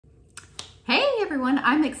Hey everyone,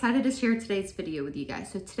 I'm excited to share today's video with you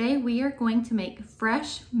guys. So today we are going to make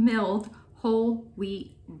fresh milled whole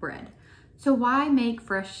wheat bread. So why make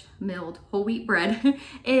fresh milled whole wheat bread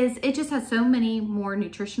is it just has so many more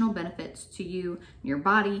nutritional benefits to you and your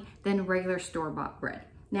body than regular store-bought bread.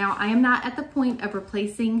 Now I am not at the point of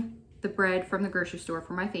replacing the bread from the grocery store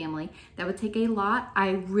for my family. That would take a lot.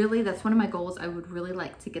 That's one of my goals. I would really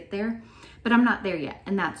like to get there, but I'm not there yet,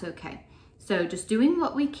 and that's okay. So just doing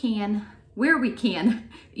what we can, where we can,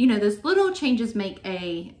 you know, those little changes make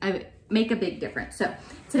a big difference. So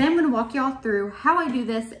today I'm going to walk y'all through how I do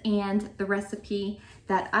this and the recipe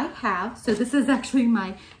that I have. So this is actually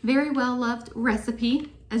my very well loved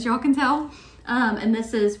recipe, as y'all can tell. And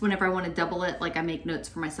this is whenever I want to double it, like I make notes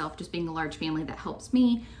for myself, just being a large family, that helps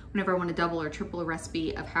me whenever I want to double or triple a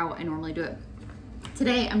recipe of how I normally do it.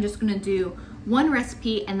 Today I'm just going to do one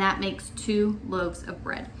recipe, and that makes 2 loaves of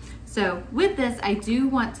bread. So with this, I do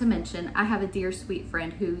want to mention I have a dear sweet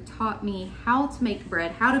friend who taught me how to make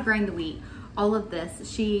bread, how to grind the wheat, all of this.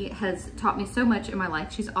 She has taught me so much in my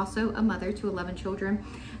life. She's also a mother to 11 children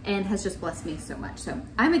and has just blessed me so much. So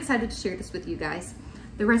I'm excited to share this with you guys,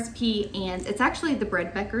 the recipe, and it's actually the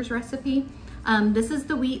Bread Becker's recipe. This is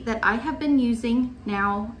the wheat that I have been using.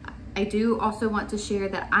 Now, I do also want to share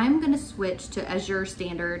that I'm gonna switch to Azure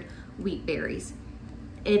Standard wheat berries.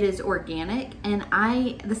 It is organic, and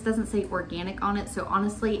this doesn't say organic on it, so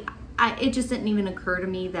honestly, it just didn't even occur to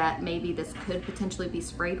me that maybe this could potentially be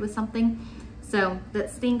sprayed with something. So that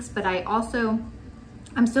stinks, but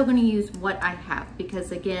I'm still gonna use what I have,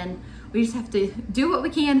 because again, we just have to do what we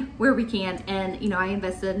can, where we can, and you know, I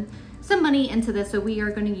invested some money into this, so we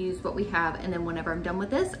are gonna use what we have, and then whenever I'm done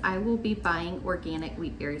with this, I will be buying organic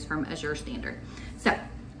wheat berries from Azure Standard. So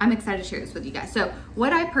I'm excited to share this with you guys. So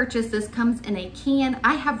what I purchased, this comes in a can.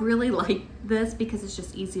 I have really liked this because it's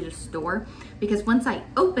just easy to store, because once I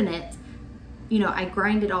open it, you know, I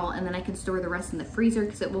grind it all and then I can store the rest in the freezer,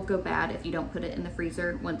 because it will go bad if you don't put it in the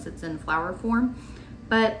freezer once it's in flour form.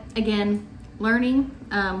 But again, learning,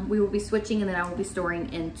 we will be switching, and then I will be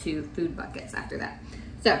storing into food buckets after that.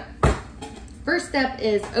 So first step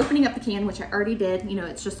is opening up the can, which I already did. You know,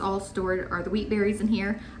 it's just all stored, are the wheat berries in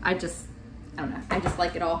here. I don't know, I just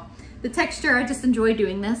like it all. The texture, I just enjoy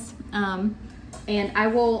doing this. And I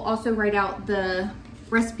will also write out the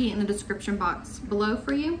recipe in the description box below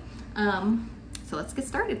for you. So let's get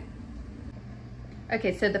started.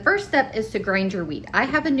 Okay, so the first step is to grind your wheat. I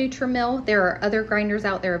have a Nutri-Mill. There are other grinders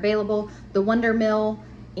out there available, the Wonder Mill,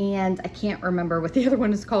 and I can't remember what the other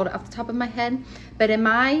one is called off the top of my head. But in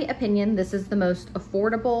my opinion, this is the most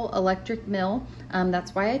affordable electric mill.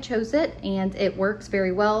 That's why I chose it, and it works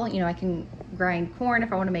very well. You know, I can grind corn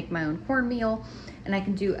if I want to make my own cornmeal, and I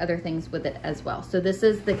can do other things with it as well. So this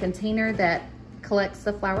is the container that collects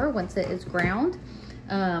the flour once it is ground.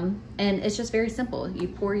 And it's just very simple. You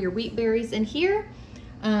pour your wheat berries in here.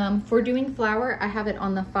 For doing flour, I have it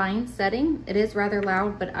on the fine setting. It is rather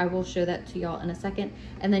loud, but I will show that to y'all in a second.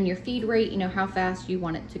 And then your feed rate, you know, how fast you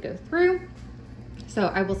want it to go through. So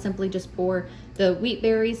I will simply just pour the wheat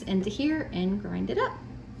berries into here and grind it up.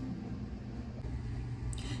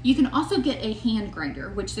 You can also get a hand grinder,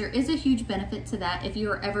 which there is a huge benefit to that if you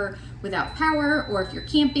are ever without power, or if you're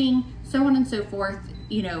camping, so on and so forth.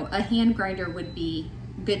 You know, a hand grinder would be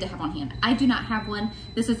good to have on hand. I do not have one.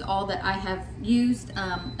 This is all that I have used,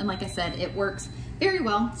 and like I said, it works very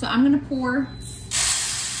well. So I'm gonna pour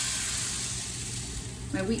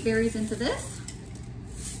my wheat berries into this.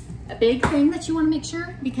 A big thing that you wanna make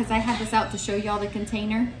sure, because I have this out to show y'all the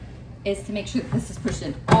container, is to make sure that this is pushed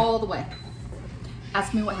in all the way.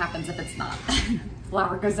 Ask me what happens if it's not.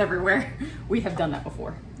 Flour goes everywhere. We have done that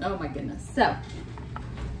before. Oh my goodness. So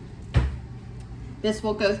this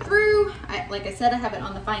will go through. Like I said, I have it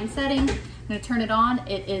on the fine setting. I'm gonna turn it on.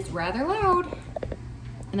 It is rather loud,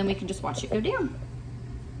 and then we can just watch it go down.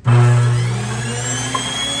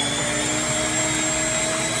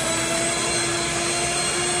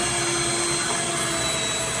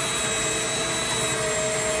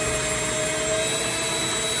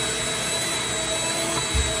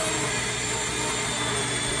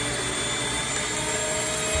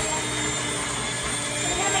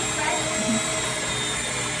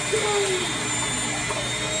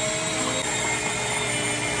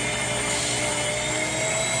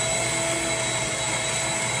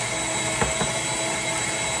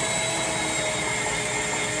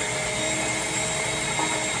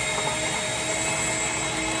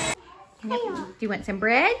 Do you want some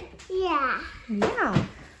bread? Yeah. Yeah.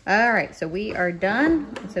 All right, so we are done.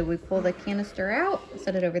 So we pull the canister out,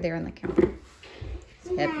 set it over there on the counter.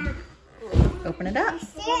 Yeah. Open it up.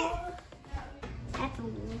 That's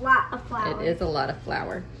a lot of flour. It is a lot of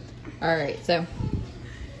flour. All right, so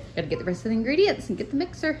gotta get the rest of the ingredients and get the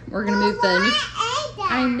mixer. We're gonna move the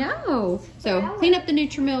I know. So clean up the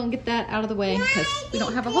Nutri-Mill and get that out of the way because we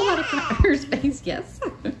don't have a whole lot of counter space. Yes.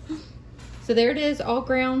 So there it is, all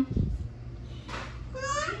ground.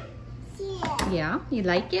 Yeah, you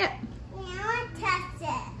like it?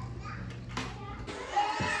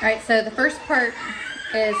 All right, so the first part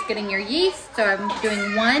is getting your yeast. So I'm doing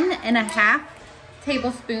 1.5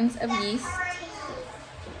 tablespoons of yeast.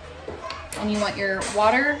 And you want your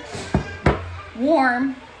water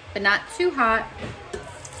warm, but not too hot.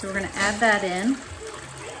 So we're gonna add that in.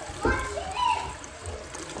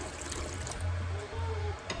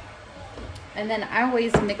 And then I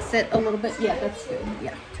always mix it a little bit. Yeah, that's good.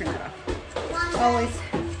 Yeah, turn that off. Always,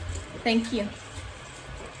 thank you.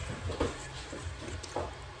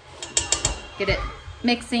 Get it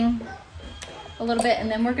mixing a little bit, and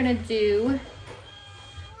then we're gonna do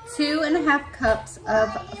 2.5 cups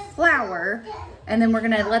of flour, and then we're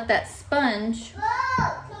gonna let that sponge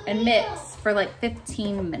and mix for like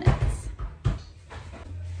 15 minutes.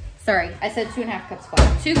 Sorry, I said 2.5 cups of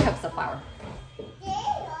flour, 2 cups of flour.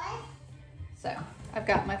 So I've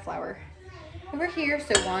got my flour over here,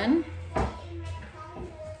 so 1,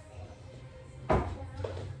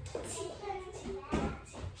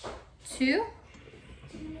 2,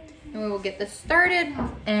 and we will get this started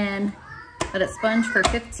and let it sponge for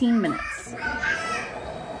 15 minutes.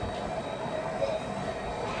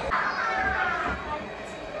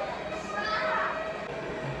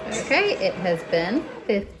 Okay, it has been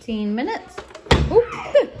 15 minutes. Ooh,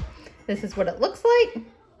 this is what it looks like.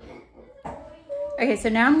 Okay, so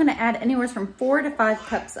now I'm gonna add anywhere from 4 to 5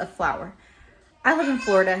 cups of flour. I live in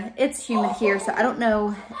Florida, it's humid here, so I don't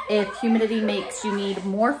know if humidity makes you need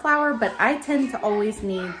more flour, but I tend to always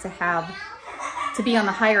need to be on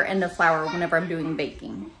the higher end of flour whenever I'm doing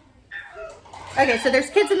baking. Okay, so there's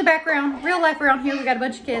kids in the background, real life around here, we got a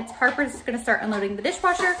bunch of kids. Harper's gonna start unloading the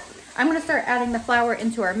dishwasher. I'm gonna start adding the flour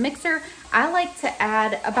into our mixer. I like to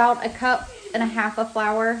add about 1.5 cups of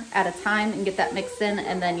flour at a time and get that mixed in,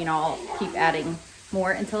 and then, you know, I'll keep adding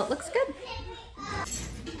more until it looks good.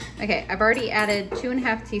 Okay, I've already added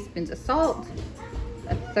 2.5 teaspoons of salt,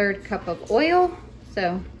 1/3 cup of oil.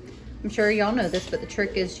 So I'm sure y'all know this, but the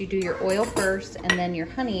trick is you do your oil first and then your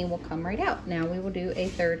honey will come right out. Now we will do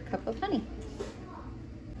 1/3 cup of honey.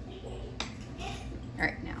 All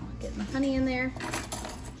right, now getting the honey in there,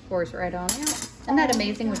 pours right on out. Isn't that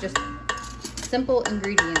amazing? With just simple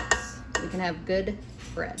ingredients, we can have good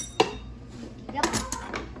bread. Yep.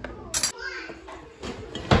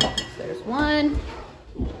 So there's 1.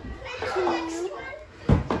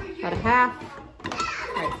 About 1/2.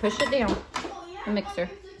 All right, push it down, the mixer.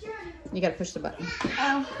 You gotta push the button.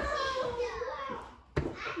 Oh.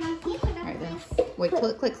 All right, then wait till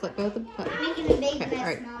it clicks, let go of the button. Making a big Okay, all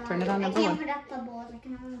right, mess now. turn it on number 1. I can't put up the bowls. I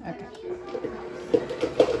can only put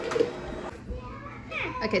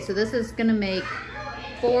Okay. Okay, so this is gonna make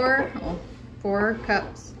 4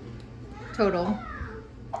 cups total.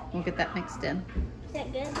 We'll get that mixed in. Is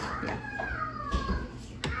that good? Yeah.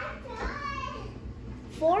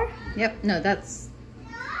 4? Yep, no,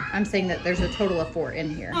 I'm saying that there's a total of 4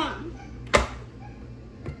 in here.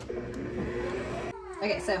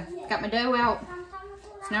 Okay, so got my dough out.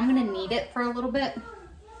 So now I'm gonna knead it for a little bit.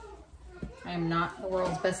 I am not the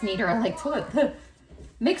world's best kneader. I like to let the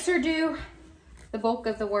mixer do the bulk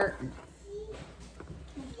of the work.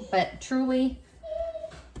 But truly,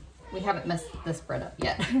 we haven't messed this bread up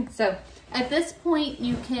yet. So at this point,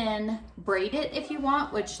 you can braid it if you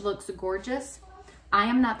want, which looks gorgeous. I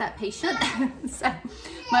am not that patient. So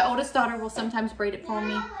my oldest daughter will sometimes braid it for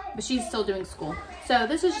me, but she's still doing school. So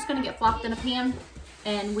this is just gonna get flopped in a pan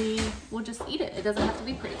and we will just eat it. It doesn't have to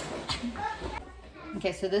be pretty.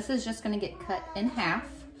 Okay, so this is just gonna get cut in half.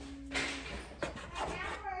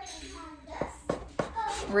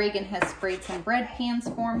 Reagan has sprayed some bread pans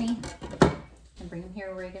for me. And bring them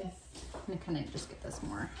here, Reagan. I'm gonna kind of just get this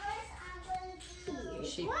more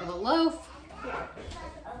shape of a loaf.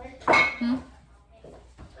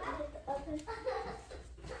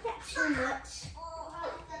 Too much.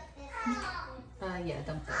 Yeah,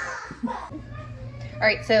 dump that. All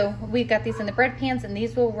right, so we've got these in the bread pans, and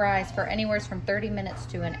these will rise for anywhere from 30 minutes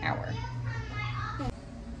to an hour.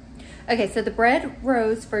 Okay, so the bread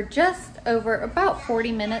rose for just over about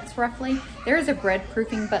 40 minutes roughly. There is a bread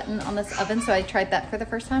proofing button on this oven, so I tried that for the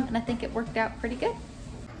first time and I think it worked out pretty good.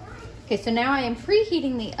 Okay, so now I am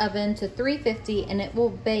preheating the oven to 350 and it will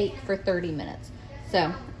bake for 30 minutes. So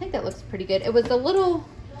I think that looks pretty good. It was a little,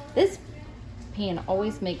 this pan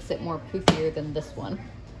always makes it more poofier than this one.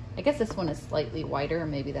 I guess this one is slightly whiter,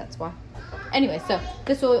 maybe that's why. Anyway, so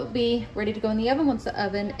this will be ready to go in the oven once the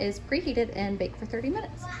oven is preheated and bake for 30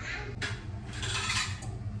 minutes.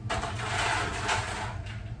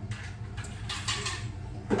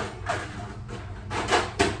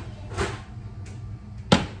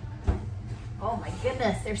 Oh my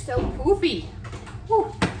goodness, they're so poofy.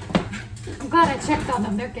 Whew. I'm glad I checked on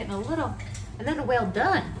them. They're getting a little well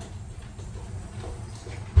done.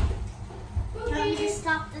 Can you just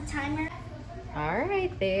stop the timer? All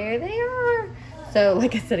right, there they are. So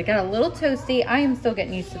like I said, it got a little toasty. I am still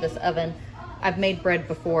getting used to this oven. I've made bread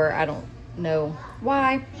before. I don't know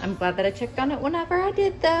why. I'm glad that I checked on it whenever I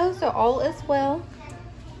did though, so all is well.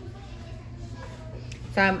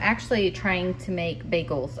 So I'm actually trying to make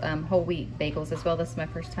bagels, whole wheat bagels as well. This is my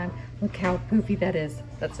first time. Look how poofy that is.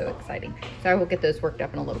 That's so exciting. So I will get those worked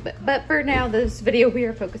up in a little bit. But for now, this video, we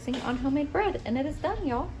are focusing on homemade bread, and it is done,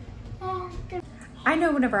 y'all. I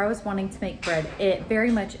know whenever I was wanting to make bread, it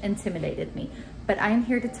very much intimidated me. But I am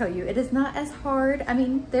here to tell you, it is not as hard. I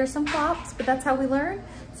mean, there's some flops, but that's how we learn.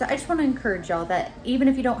 So I just want to encourage y'all that even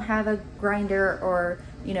if you don't have a grinder or,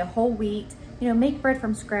 you know, whole wheat, you know, make bread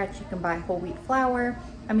from scratch. You can buy whole wheat flour.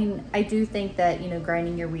 I mean, I do think that, you know,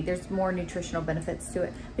 grinding your wheat, there's more nutritional benefits to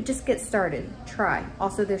it, but just get started, try.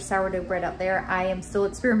 Also, there's sourdough bread out there. I am still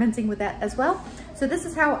experimenting with that as well. So this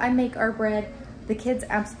is how I make our bread. The kids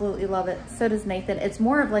absolutely love it. So does Nathan. It's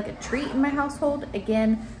more of like a treat in my household.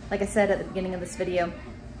 Again, like I said at the beginning of this video,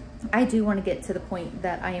 I do want to get to the point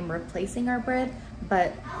that I am replacing our bread,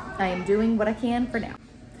 but I am doing what I can for now.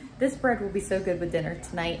 This bread will be so good with dinner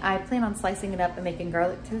tonight. I plan on slicing it up and making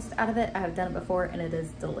garlic toast out of it. I have done it before and it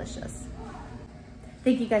is delicious.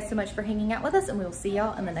 Thank you guys so much for hanging out with us, and we will see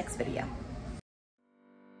y'all in the next video.